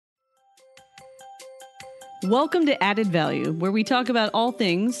Welcome to Added Value, where we talk about all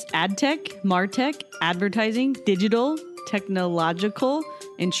things ad tech, martech, advertising, digital, technological,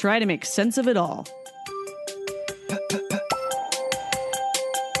 and try to make sense of it all.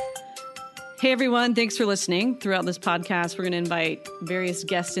 Hey everyone, thanks for listening. Throughout this podcast, we're going to invite various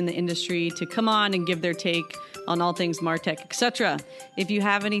guests in the industry to come on and give their take on all things martech, etc. If you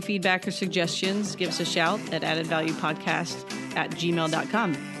have any feedback or suggestions, give us a shout at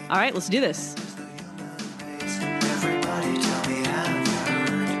addedvaluepodcast@gmail.com. All right, let's do this.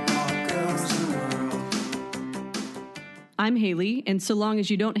 I'm Haley, and so long as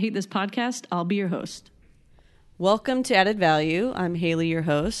you don't hate this podcast, I'll be your host. Welcome to Added Value. I'm Haley, your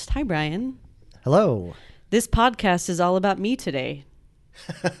host. Hi, Brian. Hello. This podcast is all about me today.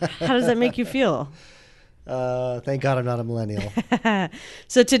 How does that make you feel? Thank God I'm not a millennial.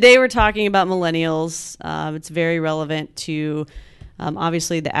 So today we're talking about millennials. It's very relevant to,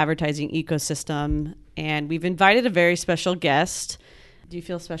 obviously, the advertising ecosystem. And we've invited a very special guest. Do you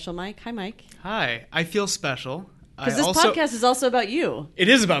feel special, Mike? Hi, Mike. Hi. I feel special. Because this podcast is also about you. It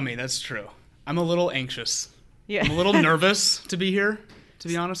is about me. That's true. I'm a little anxious. Yeah. I'm a little nervous to be here, to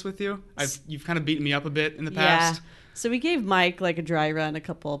be honest with you. You've kind of beaten me up a bit in the past. Yeah. So we gave Mike like a dry run a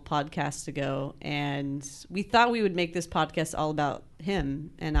couple of podcasts ago, and we thought we would make this podcast all about him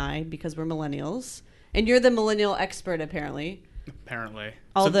and I because we're millennials. And you're the millennial expert, apparently. Apparently.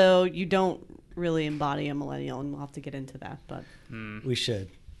 Although you don't really embody a millennial, and we'll have to get into that. But We should.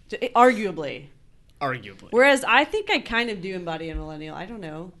 Arguably. Whereas I think I kind of do embody a millennial. I don't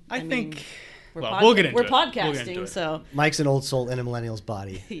know. I think... we'll get into it. We're podcasting, so... Mike's an old soul in a millennial's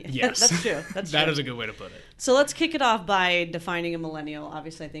body. Yes. That's true. That is a good way to put it. So let's kick it off by defining a millennial.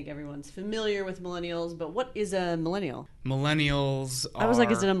 Obviously, I think everyone's familiar with millennials, but what is a millennial? Millennials are... I was like,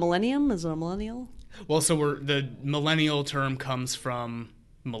 is it a millennium? Is it a millennial? Well, so the millennial term comes from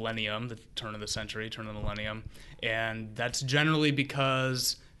millennium, the turn of the century, turn of the millennium. And that's generally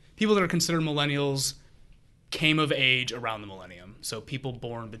because people that are considered millennials came of age around the millennium. So people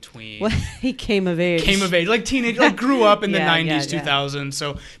born between... Well, he came of age. Like teenage, like grew up in the Yeah, 90s, yeah. 2000.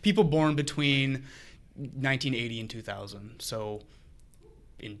 So people born between 1980 and 2000. So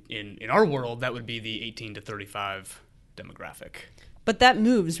in our world, that would be the 18 to 35 demographic. But that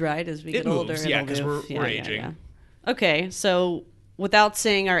moves, right, as we get older? Moves, yeah, it'll because move. we're aging. Yeah. Okay, so without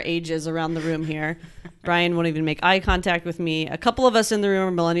saying our ages around the room here, Brian won't even make eye contact with me. A couple of us in the room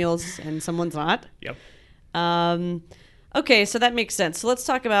are millennials, and someone's not. Yep. Okay, so that makes sense. So let's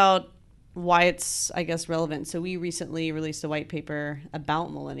talk about why it's, I guess, relevant. So we recently released a white paper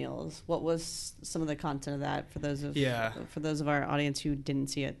about millennials. What was some of the content of that for those of our audience who didn't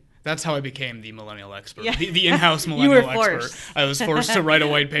see it? That's how I became the millennial expert, Yeah. the in-house You millennial were forced. expert. I was forced to write a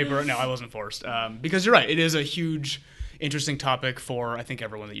white paper. No, I wasn't forced. Because you're right. It is a huge, interesting topic for, I think,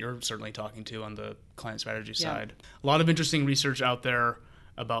 everyone that you're certainly talking to on the client strategy side. A lot of interesting research out there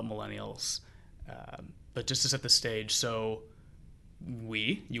about millennials. But just to set the stage, so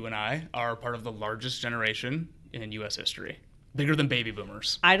you and I, are part of the largest generation in U.S. history. Bigger than baby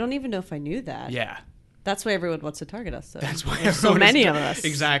boomers. I don't even know if I knew that. Yeah. That's why everyone wants to target us, though. That's why there's so many of us.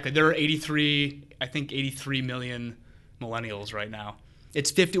 Exactly. There are 83 million millennials right now.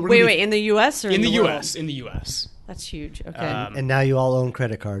 It's 50. Wait, in the U.S. or in the U.S.? world? In the U.S. That's huge. Okay. And now you all own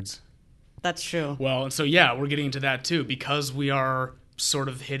credit cards. That's true. Well, and so, yeah, we're getting into that, too, because we are sort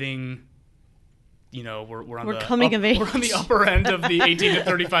of hitting... we're coming of age. We're on the upper end of the 18 to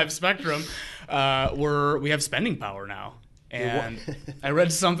 35 spectrum. We have spending power now. And I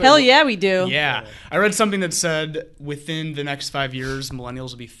read something. Hell yeah, we do. Yeah. I read something that said within the next 5 years,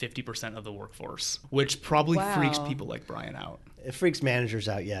 millennials will be 50% of the workforce, which probably freaks people like Brian out. It freaks managers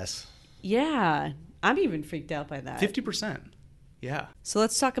out, yes. Yeah. I'm even freaked out by that. 50%. Yeah. So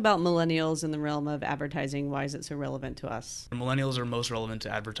let's talk about millennials in the realm of advertising. Why is it so relevant to us? Millennials are most relevant to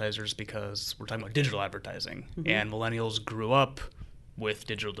advertisers because we're talking about digital advertising. And millennials grew up with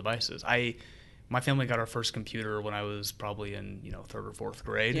digital devices. My family got our first computer when I was probably in, third or fourth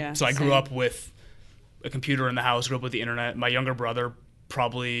grade. Yeah, so I same. grew up with a computer in the house, grew up with the internet. My younger brother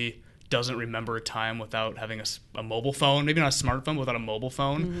probably doesn't remember a time without having a mobile phone, maybe not a smartphone, but without a mobile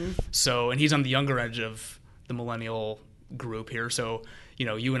phone. So, and he's on the younger edge of the millennial group here. So,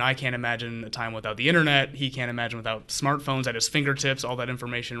 you and I can't imagine a time without the internet. He can't imagine without smartphones at his fingertips, all that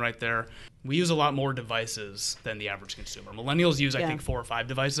information right there. We use a lot more devices than the average consumer. Millennials use, I think, 4 or 5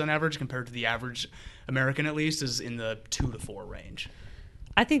 devices on average, compared to the average American, at least, is in the 2 to 4 range.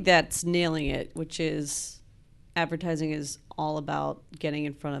 I think that's nailing it, which is advertising is all about getting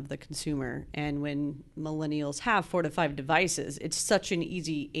in front of the consumer. And when millennials have 4 to 5 devices, it's such an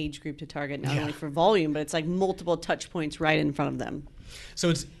easy age group to target, not only for volume, but it's like multiple touch points right in front of them. So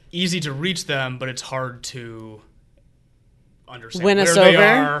it's easy to reach them, but it's hard to understand Win where us they over?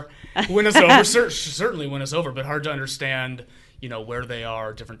 are. Win us over, certainly win us over, but hard to understand, where they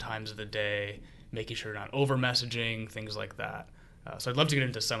are, different times of the day, making sure you're not over messaging, things like that. So I'd love to get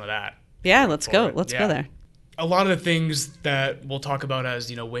into some of that. Yeah, let's go. it. Let's Yeah. go there. A lot of the things that we'll talk about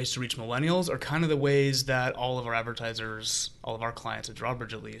as ways to reach millennials are kind of the ways that all of our advertisers, all of our clients at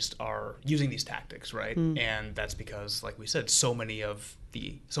Drawbridge at least, are using these tactics, right? And that's because, like we said, so much of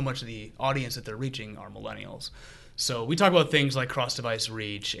the audience that they're reaching are millennials. So we talk about things like cross-device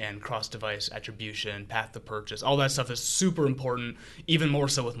reach and cross-device attribution, path to purchase. All that stuff is super important, even more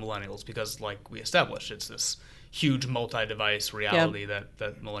so with millennials, because like we established, it's this huge multi-device reality that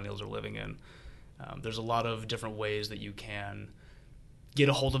millennials are living in. There's a lot of different ways that you can get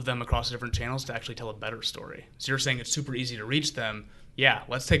a hold of them across different channels to actually tell a better story. So you're saying it's super easy to reach them. Yeah,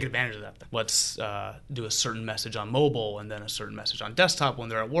 let's take advantage of that. Let's do a certain message on mobile and then a certain message on desktop when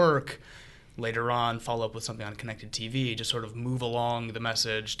they're at work. Later on, follow up with something on connected TV. Just sort of move along the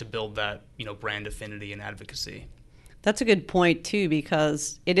message to build that brand affinity and advocacy. That's a good point, too,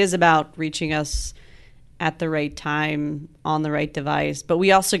 because it is about reaching us at the right time on the right device. But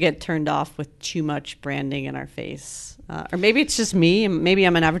we also get turned off with too much branding in our face. Or maybe it's just me. Maybe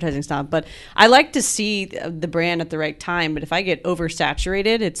I'm an advertising snob. But I like to see the brand at the right time. But if I get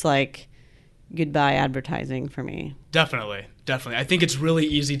oversaturated, it's like goodbye advertising for me. Definitely. I think it's really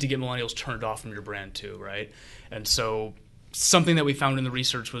easy to get millennials turned off from your brand, too, right? And so something that we found in the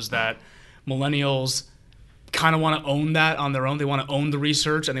research was that millennials kind of want to own that on their own. They want to own the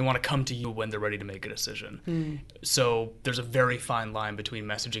research, and they want to come to you when they're ready to make a decision. So there's a very fine line between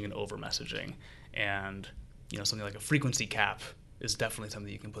messaging and over messaging. And, something like a frequency cap is definitely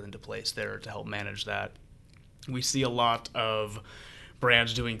something you can put into place there to help manage that. We see a lot of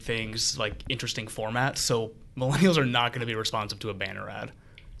brands doing things like interesting formats. So millennials are not going to be responsive to a banner ad.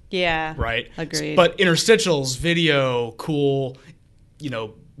 Yeah. Right? Agreed. But interstitials, video, cool,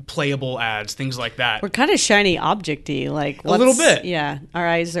 playable ads, things like that. We're kind of shiny object-y. Like, A little bit. Yeah. Our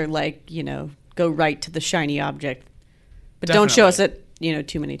eyes are like, go right to the shiny object. But don't show us Definitely. it,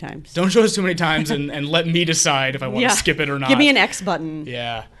 too many times. Don't show us too many times and let me decide if I want to skip it or not. Give me an X button.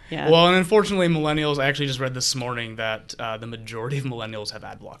 Yeah. Yeah. Well, and unfortunately, millennials, I actually just read this morning that the majority of millennials have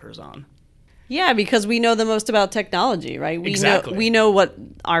ad blockers on. Yeah, because we know the most about technology, right? Exactly. We know what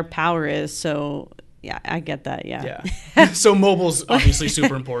our power is, so yeah, I get that, yeah. Yeah. So mobile's obviously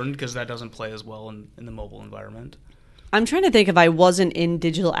super important because that doesn't play as well in the mobile environment. I'm trying to think if I wasn't in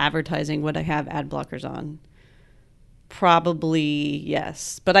digital advertising, would I have ad blockers on? Probably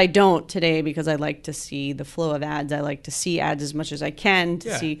yes, but I don't today because I like to see the flow of ads. I like to see ads as much as I can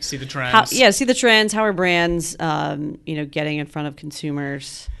to see the trends. See the trends, how are brands, getting in front of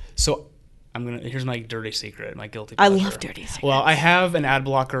consumers. So here's my dirty secret, my guilty pleasure. I love dirty secrets. Well, I have an ad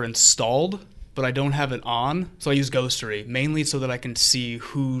blocker installed, but I don't have it on. So I use Ghostery mainly so that I can see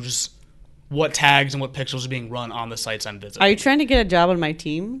what tags and what pixels are being run on the sites I'm visiting. Are you trying to get a job on my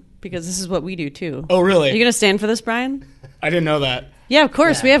team? Because this is what we do too. Oh, really? Are you going to stand for this, Brian? I didn't know that. Yeah, of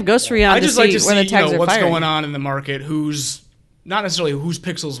course. Yeah. We have Ghostery on I just like to where the see tags are what's firing. going on in the market, not necessarily whose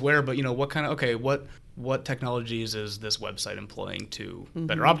pixels where, but what technologies is this website employing to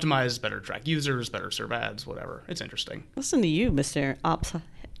better optimize, better track users, better serve ads, whatever. It's interesting. Listen to you, Mr. Ops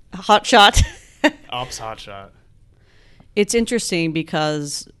Hotshot. Ops hotshot. It's interesting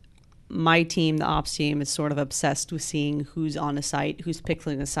because my team, the ops team, is sort of obsessed with seeing who's on a site, who's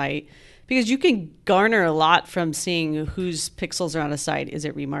pixeling a site, because you can garner a lot from seeing whose pixels are on a site. Is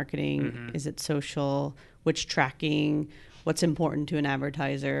it remarketing? Is it social? Which tracking? What's important to an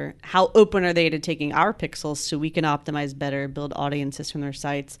advertiser? How open are they to taking our pixels so we can optimize better, build audiences from their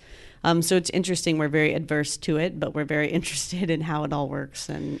sites? So it's interesting. We're very adverse to it, but we're very interested in how it all works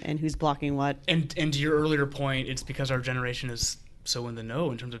and who's blocking what. And to your earlier point, it's because our generation is so in the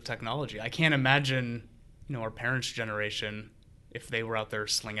know in terms of technology. I can't imagine, our parents' generation, if they were out there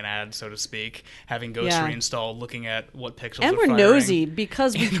slinging ads, so to speak, having Ghostery installed, looking at what pixels and are we're firing. nosy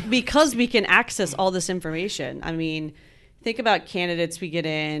because we can access all this information. I mean, think about candidates we get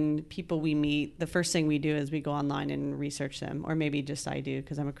in, people we meet. The first thing we do is we go online and research them, or maybe just I do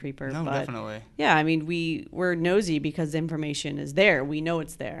because I'm a creeper. No, but definitely. yeah, I mean, we're nosy because the information is there. We know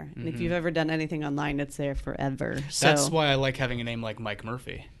it's there, and if you've ever done anything online, it's there forever. So That's why I like having a name like Mike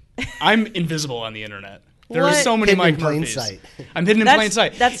Murphy. I'm invisible on the internet. There are What? so many Hidden Mike in plain Murphys. sight. I'm hidden in plain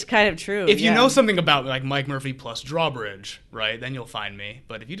sight. That's kind of true. If you yeah. know something about like Mike Murphy plus Drawbridge, right, then you'll find me.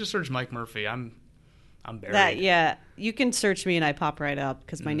 But if you just search Mike Murphy, I'm buried. yeah, you can search me and I pop right up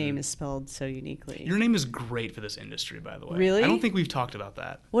because my name is spelled so uniquely. Your name is great for this industry, by the way. Really? I don't think we've talked about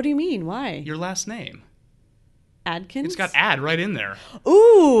that. What do you mean? Why? Your last name. Adkins? It's got ad right in there.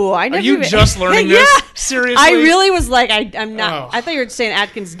 Ooh, I never Are you even... just learning Yeah. this? Seriously? I really was like, I'm not. Oh. I thought you were saying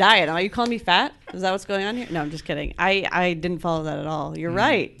Atkins diet. Are you calling me fat? Is that what's going on here? No, I'm just kidding. I didn't follow that at all. You're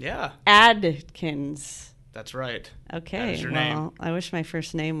right. Yeah, Adkins. that's right. Okay. That is your well, name. I wish my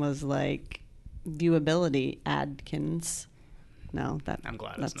first name was like Viewability Adkins. No, I'm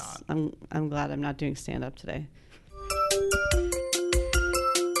glad it's not. I'm glad I'm not doing stand up today.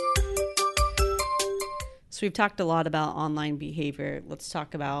 So we've talked a lot about online behavior. Let's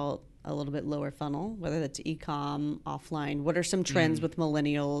talk about a little bit lower funnel, whether that's e-com, offline. What are some trends with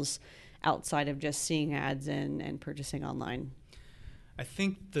millennials outside of just seeing ads and purchasing online? I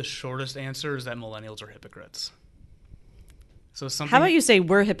think the shortest answer is that millennials are hypocrites. So something. How about you say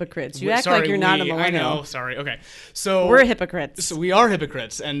we're hypocrites? You act Sorry, like you're not a I millennial. know. Sorry. Okay. So We're hypocrites. So we are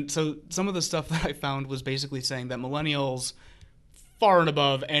hypocrites, and so some of the stuff that I found was basically saying that millennials, far and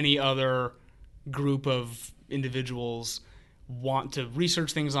above any other group of individuals, want to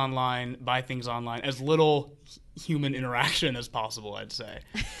research things online, buy things online, as little human interaction as possible, I'd say.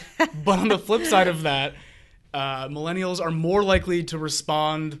 But on the flip side of that, millennials are more likely to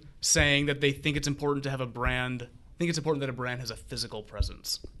respond saying that they think it's important to have a brand. I think it's important that a brand has a physical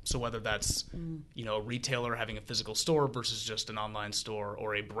presence. So whether that's a retailer having a physical store versus just an online store,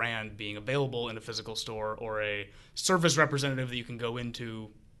 or a brand being available in a physical store, or a service representative that you can go into,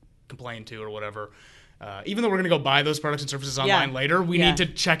 complain to, or whatever. Even though we're going to go buy those products and services online later, we need to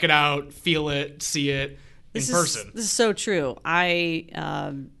check it out, feel it, see it in person. This is so true.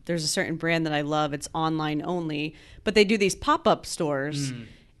 There's a certain brand that I love. It's online only, but they do these pop-up stores.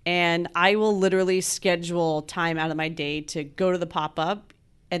 And I will literally schedule time out of my day to go to the pop-up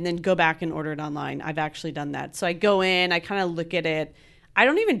and then go back and order it online. I've actually done that. So I go in, I kind of look at it. I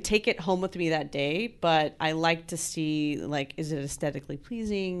don't even take it home with me that day, but I like to see, like, is it aesthetically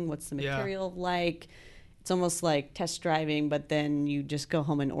pleasing? What's the material like? It's almost like test driving, but then you just go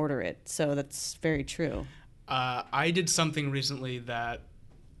home and order it. So that's very true. I did something recently that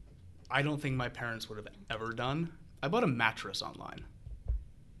I don't think my parents would have ever done. I bought a mattress online.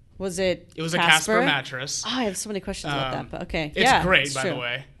 Was it? It was a Casper mattress. Oh, I have so many questions about that, but okay. It's great, by the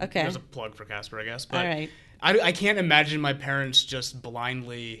way. Okay. There's a plug for Casper, I guess. But all right. I can't imagine my parents just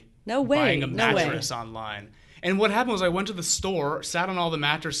blindly buying a mattress online. And what happened was I went to the store, sat on all the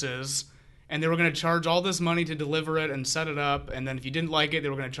mattresses, and they were going to charge all this money to deliver it and set it up. And then if you didn't like it, they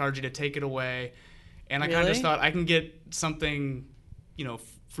were going to charge you to take it away. And I kind of just thought, I can get something,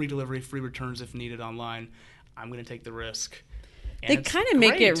 free delivery, free returns if needed online. I'm going to take the risk. And they kind of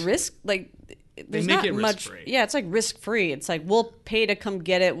make it risk, like, there's they make not it much. risk-free. Yeah, it's like risk free. It's like, we'll pay to come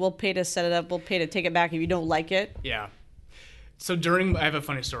get it. We'll pay to set it up. We'll pay to take it back if you don't like it. Yeah. So I have a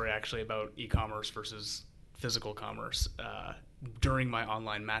funny story actually about e-commerce versus physical commerce. During my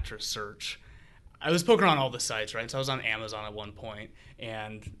online mattress search, I was poking around all the sites, right? So I was on Amazon at one point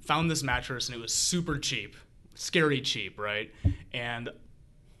and found this mattress, and it was super cheap, scary cheap, right? And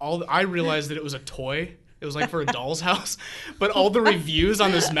I realized that it was a toy. It was like for a doll's house. But all the reviews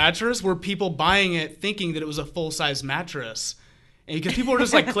on this mattress were people buying it thinking that it was a full-size mattress. And because people are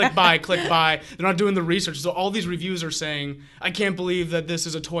just like, click buy. They're not doing the research. So all these reviews are saying, I can't believe that this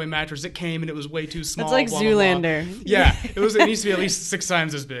is a toy mattress. It came and it was way too small. It's like blah, Zoolander. Blah, blah. Yeah. It needs to be at least 6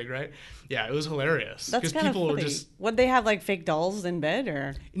 times as big, right? Yeah, it was hilarious. That's kind of funny. Would they have like fake dolls in bed,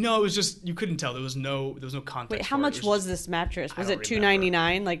 or? No, it was just, you couldn't tell. There was no context. Wait, how much was this mattress? Was it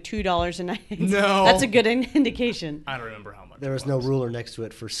 $2.99? Like $2.99? No. That's a good indication. I don't remember how much. There was no ruler next to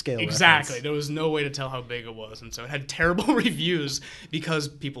it for scale. Exactly. Reference. There was no way to tell how big it was, and so it had terrible reviews because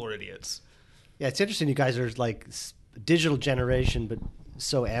people are idiots. Yeah, it's interesting. You guys are like digital generation, but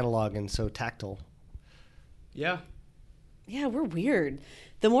so analog and so tactile. Yeah. Yeah, we're weird.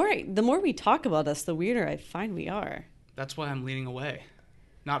 The more we talk about us, the weirder I find we are. That's why I'm leaning away.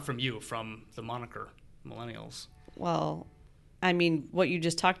 Not from you, from the moniker, millennials. Well, I mean, what you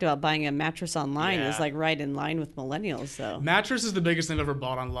just talked about, buying a mattress online, is like right in line with millennials, though. Mattress is the biggest thing I've ever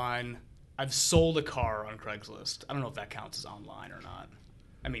bought online. I've sold a car on Craigslist. I don't know if that counts as online or not.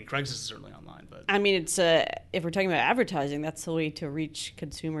 I mean, Craigslist is certainly online, but... I mean, it's if we're talking about advertising, that's the way to reach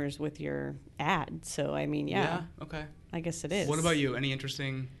consumers with your ad. So, I mean, yeah. Yeah, okay. I guess it is. What about you? Any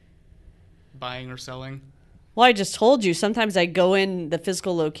interesting buying or selling? Well, I just told you, sometimes I go in the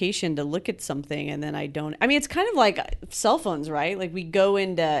physical location to look at something and then I don't. I mean, it's kind of like cell phones, right? Like we go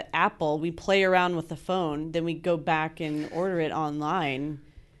into Apple, we play around with the phone, then we go back and order it online.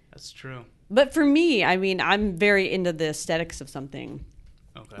 That's true. But for me, I mean, I'm very into the aesthetics of something.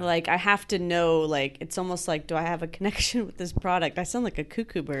 Okay. Like I have to know, like, it's almost like, do I have a connection with this product? I sound like a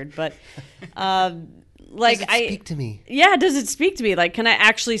cuckoo bird, but like Does it speak to me? Yeah, does it speak to me? Like, can I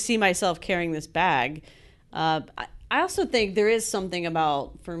actually see myself carrying this bag? I also think there is something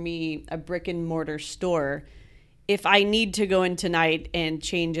about, for me, a brick and mortar store. If I need to go in tonight and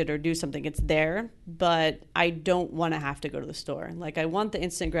change it or do something, it's there, but I don't want to have to go to the store. Like, I want the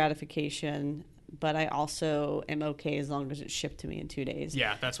instant gratification, but I also am okay as long as it's shipped to me in 2 days.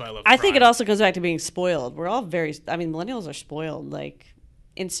 Yeah, that's why I love I think it Prime. also goes back to being spoiled. We're all millennials are spoiled. Like,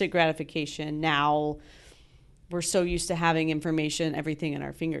 instant gratification. Now we're so used to having information, everything in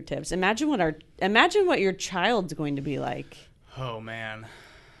our fingertips. Imagine what your child's going to be like. Oh, man.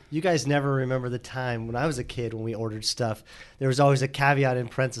 You guys never remember the time when I was a kid when we ordered stuff. There was always a caveat in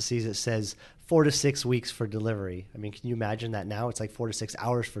parentheses that says 4 to 6 weeks for delivery. I mean, can you imagine that now? It's like 4 to 6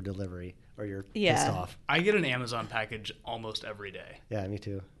 hours for delivery, or you're pissed off. I get an Amazon package almost every day. Yeah, me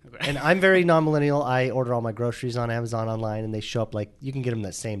too. Okay. And I'm very non-millennial. I order all my groceries on Amazon online, and they show up like you can get them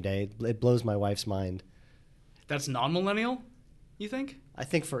that same day. It blows my wife's mind. That's non-millennial, you think? I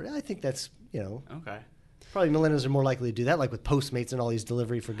think that's, Okay. probably millennials are more likely to do that, like with Postmates and all these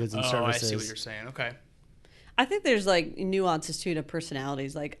delivery for goods and Oh, services. I see what you're saying. Okay. I think there's like nuances too to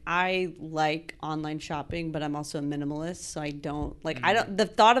personalities. Like, I like online shopping, but I'm also a minimalist, so I don't the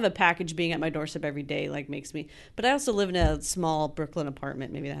thought of a package being at my doorstep every day like makes me. But I also live in a small Brooklyn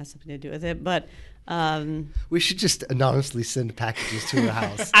apartment. Maybe that has something to do with it. But We should just anonymously send packages to the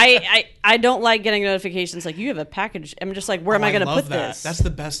house. I don't like getting notifications like you have a package. I'm just like, where am I going to put that. this? That's the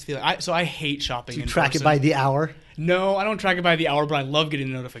best feeling. So I hate shopping. You in track person. it by the hour. No, I don't track it by the hour, but I love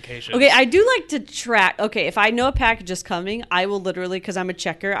getting notifications. Okay, I do like to track. Okay, if I know a package is coming, I will literally, because I'm a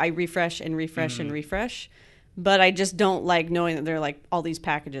checker, I refresh and refresh and refresh. But I just don't like knowing that there are like all these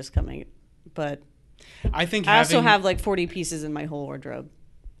packages coming. But I think I also have like 40 pieces in my whole wardrobe.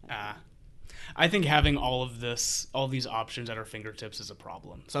 I think having all these options at our fingertips is a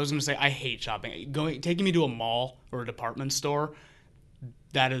problem. So I was going to say I hate shopping. Taking me to a mall or a department store,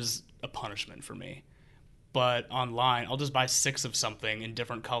 that is a punishment for me. But online, I'll just buy 6 of something in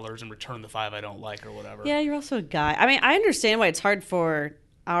different colors and return the 5 I don't like or whatever. Yeah, you're also a guy. I mean, I understand why it's hard for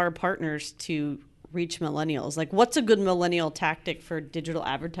our partners to reach millennials. Like, what's a good millennial tactic for digital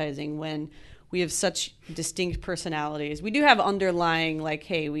advertising when we have such distinct personalities? We do have underlying, like,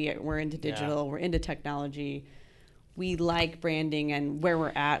 hey, we're into digital, we're into technology, we like branding and where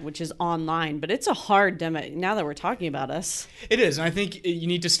we're at, which is online. But it's a hard demo now that we're talking about us. It is, and I think you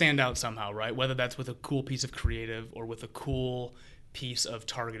need to stand out somehow, right? Whether that's with a cool piece of creative or with a cool piece of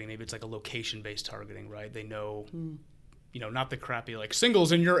targeting. Maybe it's like a location-based targeting, right? They know, not the crappy like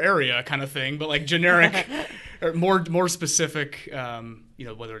singles in your area kind of thing, but like generic or more specific,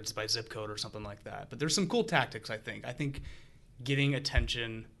 whether it's by zip code or something like that. But there's some cool tactics, I think. I think getting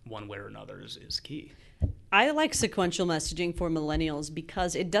attention one way or another is key. I like sequential messaging for millennials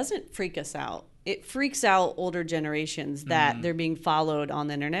because it doesn't freak us out. It freaks out older generations that they're being followed on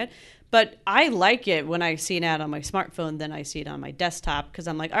the internet. But I like it when I see an ad on my smartphone, then I see it on my desktop because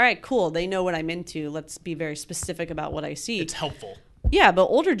I'm like, all right, cool. They know what I'm into. Let's be very specific about what I see. It's helpful. Yeah, but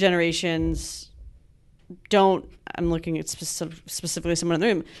older generations don't. I'm looking at specifically someone in the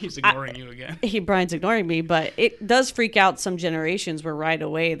room. He's ignoring you again. Brian's ignoring me, but it does freak out some generations where right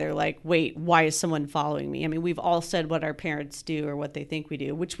away they're like, wait, why is someone following me? I mean, we've all said what our parents do or what they think we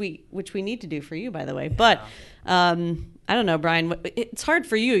do, which we need to do for you, by the way. But I don't know, Brian, it's hard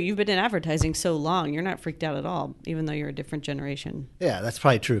for you. You've been in advertising so long. You're not freaked out at all, even though you're a different generation. Yeah, that's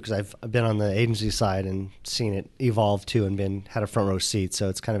probably true because I've been on the agency side and seen it evolve too and had a front row seat. So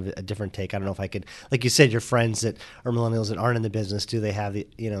it's kind of a different take. I don't know if I could, like you said, your friends that are millennials that aren't in the business, do they have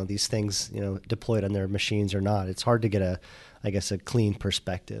these things deployed on their machines or not? It's hard to get a clean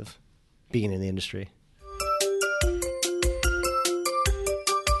perspective being in the industry.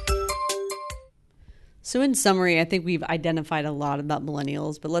 So in summary, I think we've identified a lot about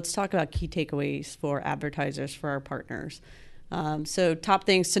millennials, but let's talk about key takeaways for advertisers, for our partners. So top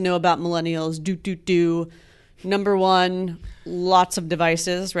things to know about millennials, Number 1, lots of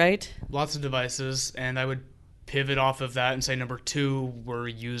devices, right? Lots of devices, and I would pivot off of that and say number 2, we're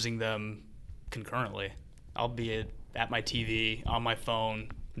using them concurrently. I'll be at my TV, on my phone,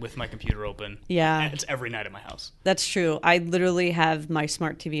 with my computer open. Yeah. It's every night at my house. That's true. I literally have my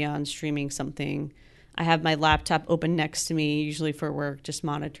smart TV on streaming something. I have my laptop open next to me, usually for work, just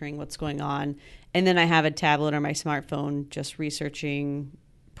monitoring what's going on. And then I have a tablet or my smartphone just researching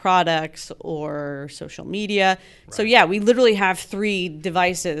products or social media. Right. So yeah, we literally have 3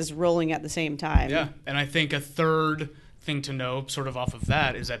 devices rolling at the same time. Yeah, and I think a third thing to know sort of off of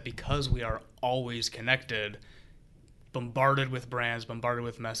that is that because we are always connected, bombarded with brands, bombarded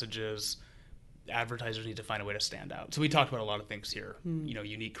with messages, advertisers need to find a way to stand out. So we talked about a lot of things here,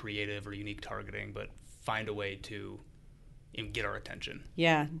 unique creative or unique targeting, but find a way to and get our attention.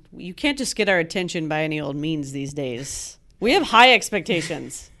 Yeah, you can't just get our attention by any old means these days. We have high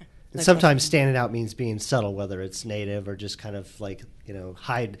expectations. And sometimes standing out means being subtle, whether it's native or just kind of like,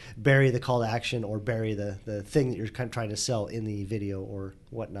 bury the call to action or bury the thing that you're kind of trying to sell in the video or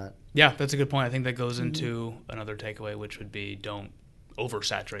whatnot. Yeah, that's a good point. I think that goes into another takeaway, which would be don't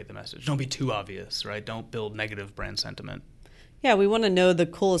oversaturate the message. Don't be too obvious, right? Don't build negative brand sentiment. Yeah, we want to know the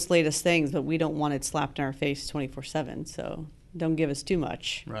coolest, latest things, but we don't want it slapped in our face 24/7. So don't give us too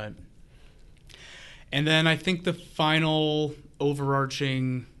much. Right. And then I think the final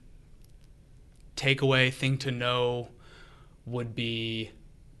overarching takeaway thing to know would be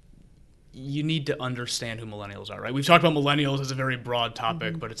you need to understand who millennials are, right? We've talked about millennials as a very broad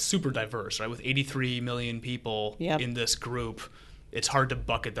topic, but it's super diverse, right? With 83 million people in this group, it's hard to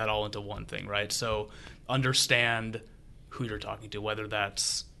bucket that all into one thing, right? So understand who you're talking to, whether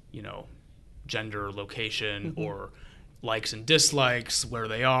that's, gender, location, or likes and dislikes, where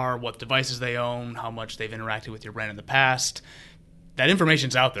they are, what devices they own, how much they've interacted with your brand in the past. That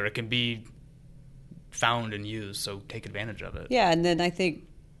information's out there. It can be found and used, so take advantage of it. Yeah, and then I think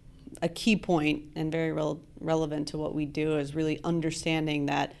a key point and very relevant to what we do is really understanding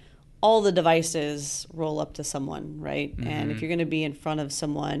that all the devices roll up to someone, right? And if you're going to be in front of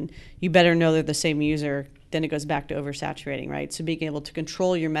someone, you better know they're the same user. Then it goes back to oversaturating, right? So being able to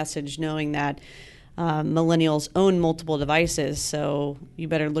control your message, knowing that millennials own multiple devices, so you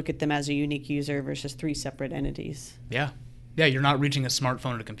better look at them as a unique user versus 3 separate entities. Yeah. Yeah, you're not reaching a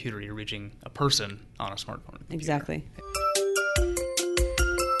smartphone and a computer. You're reaching a person on a smartphone and a computer. Exactly.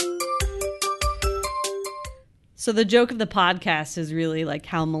 So the joke of the podcast is really like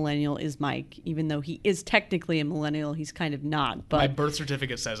how millennial is Mike, even though he is technically a millennial, he's kind of not. But my birth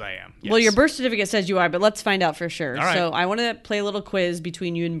certificate says I am. Yes. Well, your birth certificate says you are, but let's find out for sure. All right. So I want to play a little quiz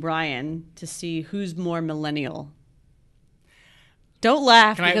between you and Brian to see who's more millennial. Don't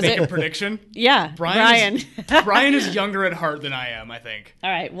laugh. Can I make a prediction? Yeah, Brian. Brian is younger at heart than I am, I think.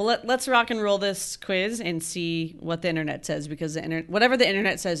 All right, well, let's rock and roll this quiz and see what the internet says, because whatever the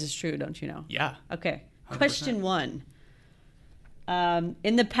internet says is true, don't you know? Yeah. Okay. 100%. Question 1.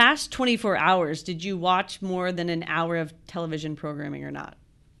 In the past 24 hours, did you watch more than an hour of television programming or not?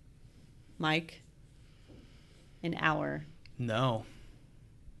 Mike? An hour. No.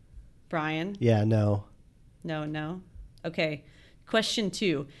 Brian? Yeah, no. No. Okay. Question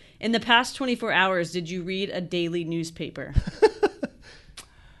 2. In the past 24 hours, did you read a daily newspaper?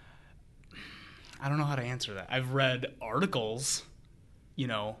 I don't know how to answer that. I've read articles,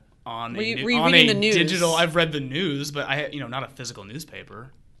 on Were you on reading a the news? digital. I've read the news, but not a physical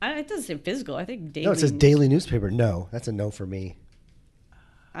newspaper. It doesn't say physical. I think daily. No, it says daily newspaper. No, that's a no for me.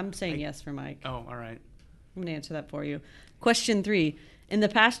 I'm saying yes for Mike. Oh, all right. I'm going to answer that for you. Question 3. In the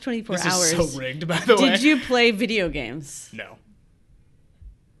past 24 This hours, is so rigged, by the way. did you play video games? No.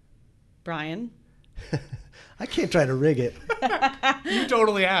 Brian? I can't try to rig it. You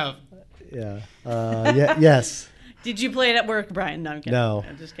totally have. Yeah. Yes. Did you play it at work, Brian? No, I'm kidding. No.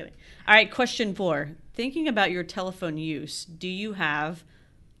 I'm just kidding. All right, question 4. Thinking about your telephone use, do you have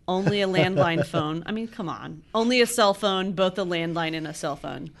only a landline phone? I mean, come on. Only a cell phone, both a landline and a cell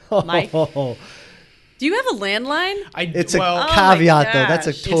phone. Mike? Do you have a landline? It's a Oh caveat, my though. That's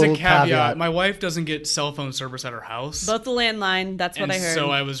a gosh. total It's a caveat. My wife doesn't get cell phone service at her house. Both a landline. That's what and I heard.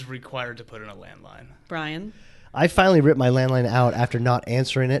 so I was required to put in a landline. Brian? I finally ripped my landline out after not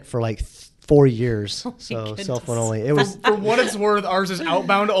answering it for like 4 years. Oh So goodness. cell phone only. It was For what it's worth, ours is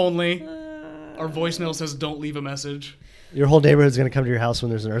outbound only. Our voicemail says don't leave a message. your whole neighborhood's going to come to your house when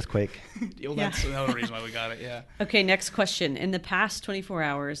there's an earthquake. That's another reason why we got it, yeah. Okay, next question. In the past 24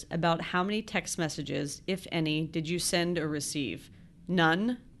 hours, about how many text messages, if any, did you send or receive?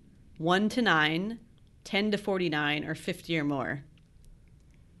 None, 1 to 9, 10 to 49, or 50 or more?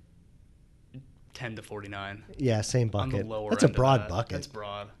 10 to 49. Yeah, same On bucket. the lower That's a end of broad that. bucket. That's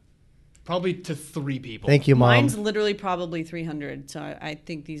broad. Probably to 3 people. Thank you, Mom. Mine's literally probably 300, so I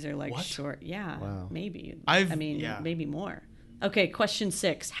think these are like What? short. Yeah, Wow. maybe. Yeah. Maybe more. Okay, question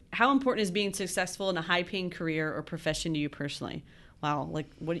 6. How important is being successful in a high-paying career or profession to you personally? Wow,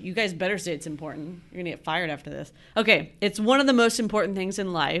 what you guys better say it's important. You're going to get fired after this. Okay, it's one of the most important things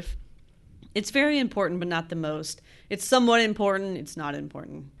in life. It's very important, but not the most. It's somewhat important. It's not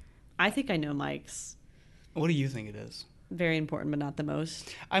important. I think I know Mike's. What do you think it is? Very important, but not the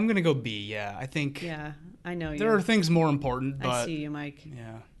most. I'm going to go B, yeah. I think Yeah, I know you. there are things more important, but I see you, Mike.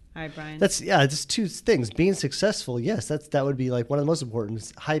 yeah. All right, Brian. That's just 2 things. Being successful, yes, that would be like one of the most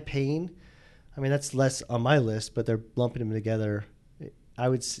important. High paying, I mean, that's less on my list, but they're lumping them together. I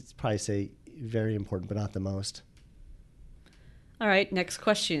would probably say very important, but not the most. All right, next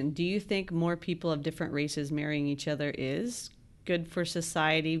question. Do you think more people of different races marrying each other is good for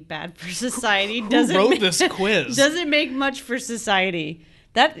society, bad for society? Who wrote this quiz? Does it make much for society?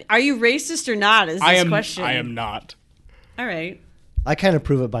 Are you racist or not? Is this question? I am not. All right. I kind of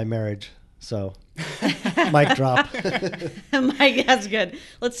prove it by marriage. So, mic drop. Mike, that's good.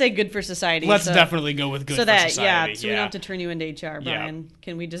 Let's say good for society. Let's definitely go with good for society. Yeah, so we don't have to turn you into HR, Brian. Yeah.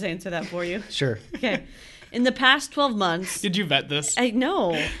 Can we just answer that for you? Sure. Okay. In the past 12 months... Did you vet this?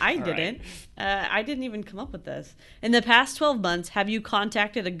 No, I didn't. Right. I didn't even come up with this. In the past 12 months, have you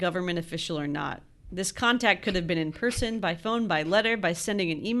contacted a government official or not? This contact could have been in person, by phone, by letter, by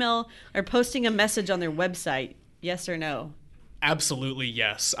sending an email, or posting a message on their website. Yes or no? Absolutely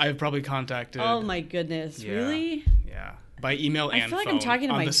yes. I've probably contacted... Oh my goodness. Yeah, really? Yeah. By email and phone. I feel like I'm talking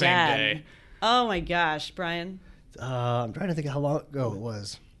to on my the dad. same day. Oh my gosh, Brian. I'm trying to think of how long ago it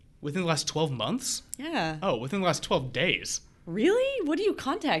was. Within the last 12 months? Yeah. Oh, within the last 12 days. Really? What do you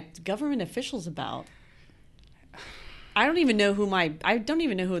contact government officials about? I don't even know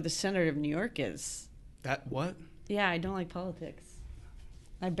who the senator of New York is. That what? Yeah, I don't like politics.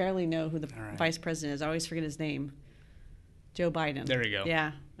 I barely know who the vice president is. I always forget his name. Joe Biden. There you go.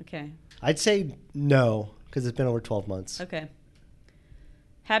 Yeah. Okay. I'd say no, because it's been over 12 months. Okay.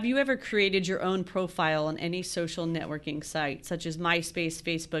 Have you ever created your own profile on any social networking site, such as MySpace,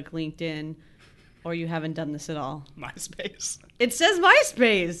 Facebook, LinkedIn, or you haven't done this at all? MySpace. It says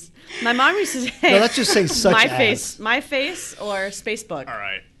MySpace. My mom used to say... No, let's just say such MyFace or Spacebook. All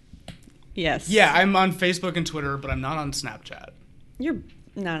right. Yes. Yeah, I'm on Facebook and Twitter, but I'm not on Snapchat. You're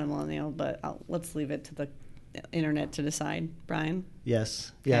not a millennial, but let's leave it to the internet to decide. Brian?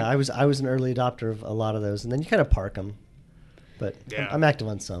 Yes. Yeah, Okay. I was an early adopter of a lot of those, and then you kind of park them. But Yeah. I'm active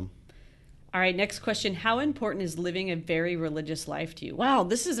on some. All right, next question. How important is living a very religious life to you? Wow,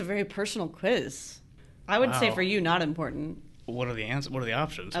 this is a very personal quiz. I would say Wow. for you, not important. What are the answers? What are the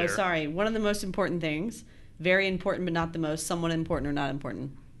options Oh, here? sorry. One of the most important things. Very important, but not the most. Somewhat important or not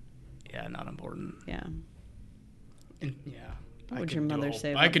important. Yeah, not important. Yeah. Yeah. What I would could your do a mother whole- say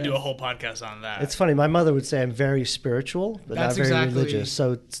I about could do a this? whole podcast on that. It's funny. My mother would say I'm very spiritual, but That's not very exactly- religious.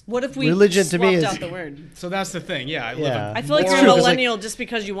 So What if we religion to swapped me is out the word? So that's the thing. Yeah, I live Yeah. a I feel like It's you're a true, 'cause, like- millennial just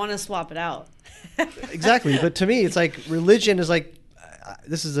because you want to swap it out. exactly. But to me, it's like religion is like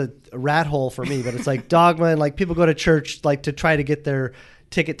this is a rat hole for me. But it's like dogma, and like people go to church like to try to get their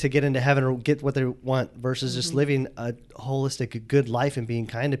ticket to get into heaven or get what they want versus just living a holistic, good life and being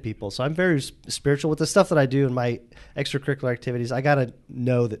kind to people. So I'm very spiritual with the stuff that I do in my extracurricular activities. I got to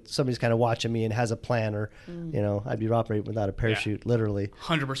know that somebody's kind of watching me and has a plan, or, I'd be operating without a parachute, literally.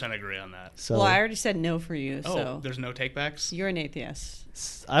 100% agree on that. So Well, I already said no for you, Oh, so there's no takebacks? you're an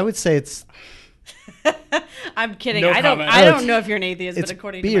atheist. I would say it's I'm kidding. No I comment. don't know if you're an atheist, it's but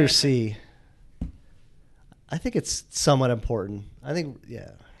according B to my or C. I think it's somewhat important. I think,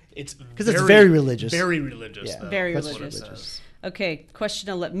 yeah. It's 'Cause it's very religious. Very religious, Yeah. though. Very That's what it religious. says. Okay, question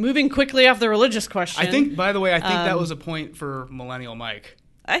 11. Moving quickly off the religious question. I think, by the way, that was a point for Millennial Mike.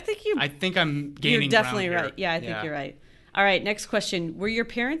 I think I think I'm gaining you're definitely ground right. here. Yeah, I think you're right. All right, next question. Were your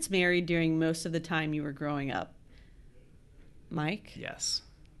parents married during most of the time you were growing up? Mike? Yes.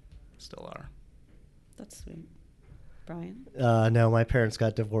 Still are. That's sweet. Brian? No, my parents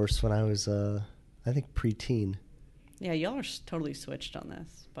got divorced when I was, I think, preteen. Yeah, y'all are totally switched on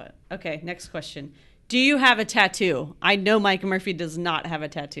this. But okay, next question. Do you have a tattoo? I know Mike Murphy does not have a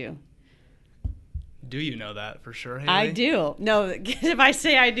tattoo. Do you know that for sure, Haley? I do. No, if I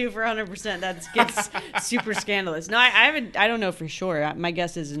say I do for 100%, that gets super scandalous. No, I haven't. I don't know for sure. My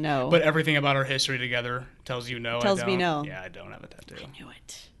guess is no. But everything about our history together tells you no. Tells I me don't. no. Yeah, I don't have a tattoo. I knew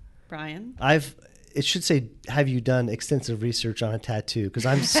it. Brian? It should say, have you done extensive research on a tattoo? Because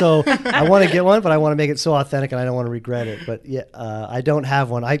I want to get one, but I want to make it so authentic and I don't want to regret it. But yeah, I don't have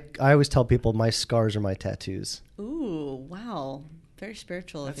one. I always tell people my scars are my tattoos. Ooh, wow. Very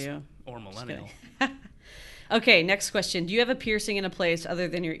spiritual of you. Or millennial. Okay, next question. Do you have a piercing in a place other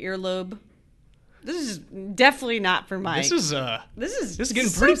than your earlobe? This is definitely not for Mike. This is getting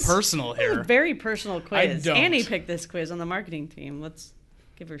so pretty personal This is here. a very personal quiz. don't. Annie picked this quiz on the marketing team. Let's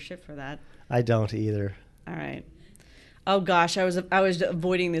give her shit for that. I don't either. All right. Oh gosh, I was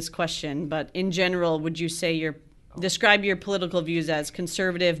avoiding this question, but in general, would you say describe your political views as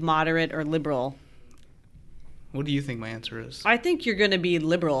conservative, moderate, or liberal? What do you think my answer is? I think you're going to be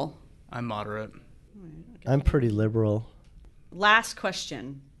liberal. I'm moderate. I'm pretty liberal. Last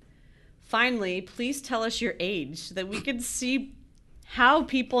question. Finally, please tell us your age so that we can see how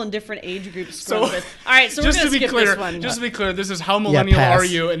people in different age groups score this. All right, so we're going to skip this one. Just to be clear, this is how millennial pass. are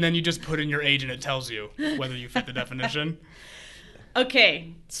you, and then you just put in your age and it tells you whether you fit the definition.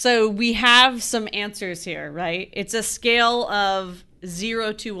 Okay, so we have some answers here, right? It's a scale of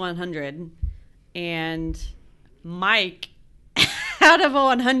 0 to 100, and Mike, out of a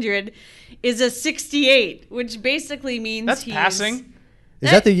 100, is a 68, which basically means That's passing.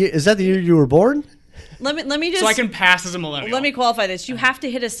 Is that the year you were born? Let me just. So I can pass as a millennial. Let me qualify this. You have to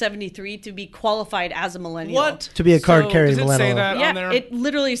hit a 73 to be qualified as a millennial. What? To be a card-carrying Does it millennial. say that on Yeah, there? it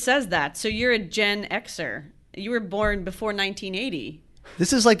literally says that. So you're a Gen Xer. You were born before 1980.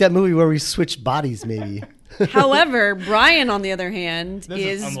 This is like that movie where we switched bodies, maybe. However, Brian, on the other hand, This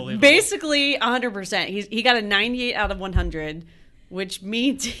is is unbelievable. basically 100%. He got a 98 out of 100, which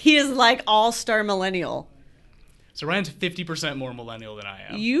means he is like all-star millennial. So Ryan's 50% more millennial than I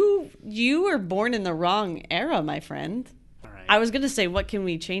am. You were born in the wrong era, my friend. All right. I was gonna say, what can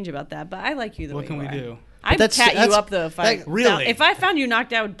we change about that? But I like you the What way can you we are. do? I'd that's- tat you that's- up though if I that- Really? if I found you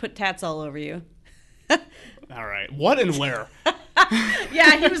knocked out, I would put tats all over you. All right. What and where?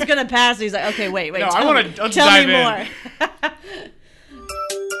 Yeah, he was gonna pass. He's like, okay, wait. No, I tell wanna- me- let's tell dive me in. more.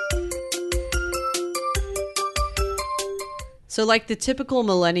 So, like the typical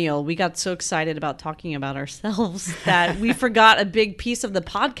millennial, we got so excited about talking about ourselves that we forgot a big piece of the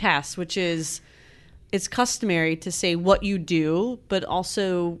podcast, which is it's customary to say what you do, but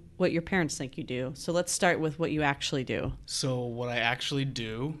also what your parents think you do. So let's start with what you actually do. So what I actually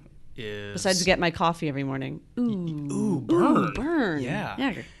do is Besides get my coffee every morning. Ooh, burn. Burn.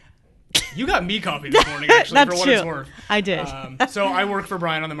 Yeah. You got me coffee this morning, actually, That's for what true. it's worth. I did. So I work for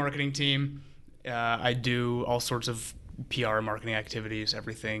Brian on the marketing team. I do all sorts of PR marketing activities,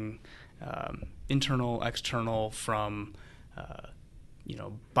 everything internal, external, from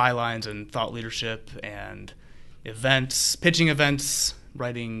bylines and thought leadership and events, pitching events,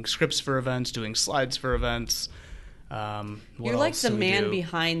 writing scripts for events, doing slides for events. What You're like else the do we man do?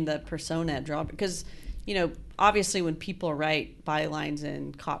 behind the persona at Draw, because obviously when people write bylines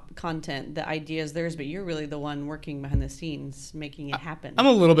and content, the idea is theirs, but you're really the one working behind the scenes making it happen. I'm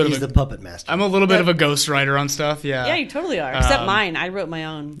a little bit He's of a the puppet master. I'm a little bit of a ghostwriter on stuff. Yeah. Yeah, you totally are. Except mine. I wrote my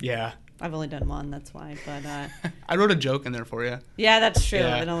own. Yeah. I've only done one, that's why. But I wrote a joke in there for you. yeah, that's true.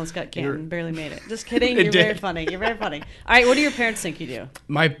 Yeah. It almost got canned. You're- Barely made it. Just kidding. It You're very did. funny. You're very funny. All right, what do your parents think you do?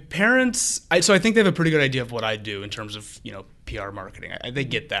 My parents, so I think they have a pretty good idea of what I do in terms of, PR marketing. They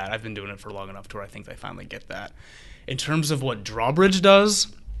get that. I've been doing it for long enough to where I think they finally get that. In terms of what Drawbridge does,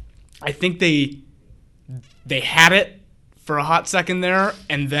 I think they had it for a hot second there,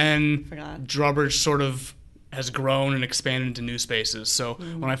 and then Forgot. Drawbridge sort of has grown and expanded into new spaces. So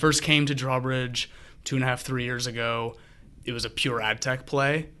when I first came to Drawbridge 2.5, 3 years ago, it was a pure ad tech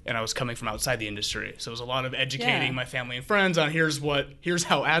play, and I was coming from outside the industry. So it was a lot of educating Yeah. my family and friends on here's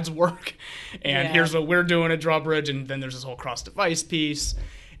how ads work, and Yeah. here's what we're doing at Drawbridge, and then there's this whole cross-device piece.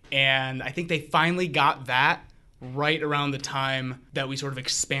 And I think they finally got that right around the time that we sort of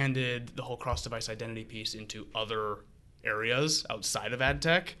expanded the whole cross-device identity piece into other areas outside of ad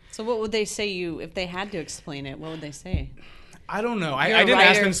tech. So what would they say if they had to explain it, what would they say? I don't know. You're I a didn't ask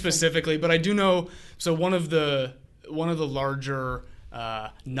writer them for- specifically, but I do know. So one of the larger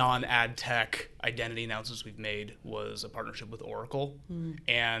non-ad tech identity announcements we've made was a partnership with Oracle.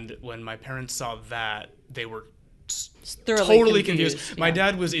 And when my parents saw that, they were Thoroughly totally confused. My yeah.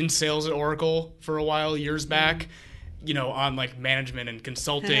 dad was in sales at Oracle for a while, years back, on like management and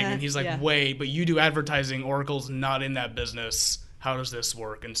consulting. And he's like, Yeah. wait, but you do advertising. Oracle's not in that business. How does this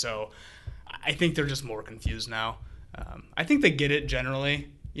work? And so I think they're just more confused now. I think they get it generally.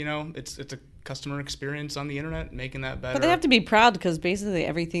 It's a customer experience on the internet, making that better. But they have to be proud because basically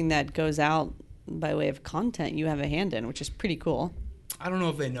everything that goes out by way of content you have a hand in, which is pretty cool. I don't know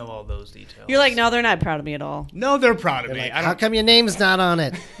if they know all those details. You're like, no, they're not proud of me at all. No, they're proud of They're me. like, I how don't. come your name's not on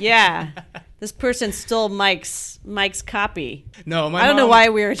it? Yeah. This person stole Mike's copy. No, I don't know why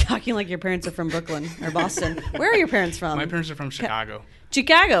we were talking like your parents are from Brooklyn or Boston. Where are your parents from? My parents are from Chicago.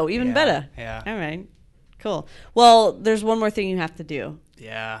 Chicago, even Yeah, better. yeah. All right. Cool. Well, there's one more thing you have to do,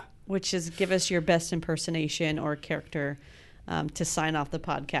 Yeah. which is give us your best impersonation or character to sign off the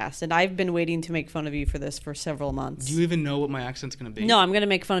podcast. And I've been waiting to make fun of you for this for several months. Do you even know what my accent's going to be? No, I'm going to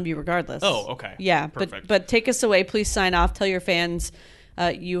make fun of you regardless. Oh, okay. Yeah, Perfect. but take us away. Please sign off. Tell your fans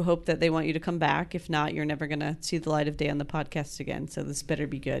you hope that they want you to come back. If not, you're never going to see the light of day on the podcast again. So this better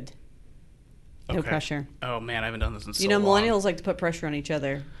be good. No Okay. pressure. Oh, man, I haven't done this in so You know, long. millennials like to put pressure on each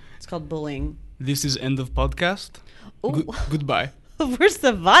other. It's called bullying. This is end of podcast. Ooh. Goodbye. Where's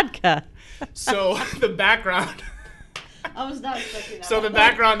the vodka? So the background. I was not expecting that. So the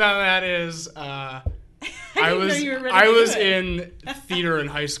background on that is I was you were ready I to do was it. in theater in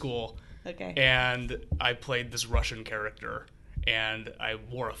high school, Okay. and I played this Russian character, and I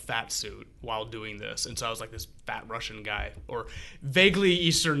wore a fat suit while doing this, and so I was like this fat Russian guy, or vaguely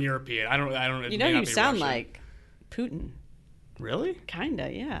Eastern European. I don't. You it know, may not you be sound Russian. like Putin. Really?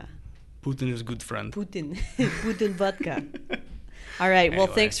 Kinda, yeah. Putin is a good friend. Putin. Putin vodka. All right. Well,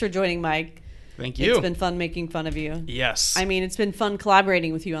 Anyway. thanks for joining, Mike. Thank you. It's been fun making fun of you. Yes. I mean, it's been fun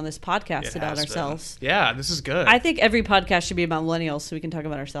collaborating with you on this podcast It about has been. ourselves. Yeah, this is good. I think every podcast should be about millennials so we can talk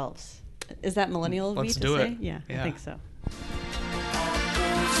about ourselves. Is that millennial of me Let's to do say? it. Yeah, I Yeah. think so.